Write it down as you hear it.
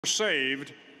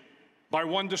saved by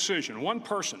one decision, one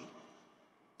person.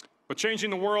 But changing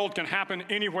the world can happen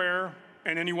anywhere,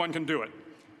 and anyone can do it.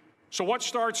 So what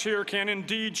starts here can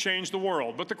indeed change the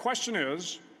world. But the question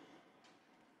is,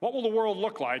 what will the world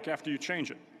look like after you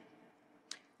change it?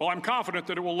 Well, I'm confident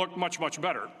that it will look much, much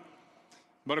better.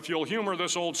 But if you'll humor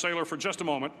this old sailor for just a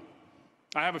moment,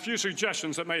 I have a few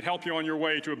suggestions that may help you on your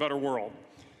way to a better world.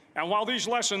 And while these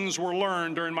lessons were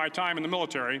learned during my time in the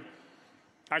military,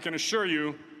 I can assure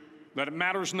you that it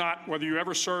matters not whether you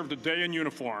ever served a day in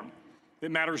uniform.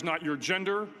 It matters not your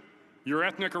gender, your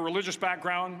ethnic or religious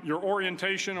background, your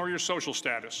orientation, or your social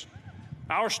status.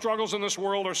 Our struggles in this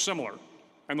world are similar,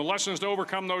 and the lessons to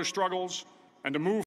overcome those struggles and to move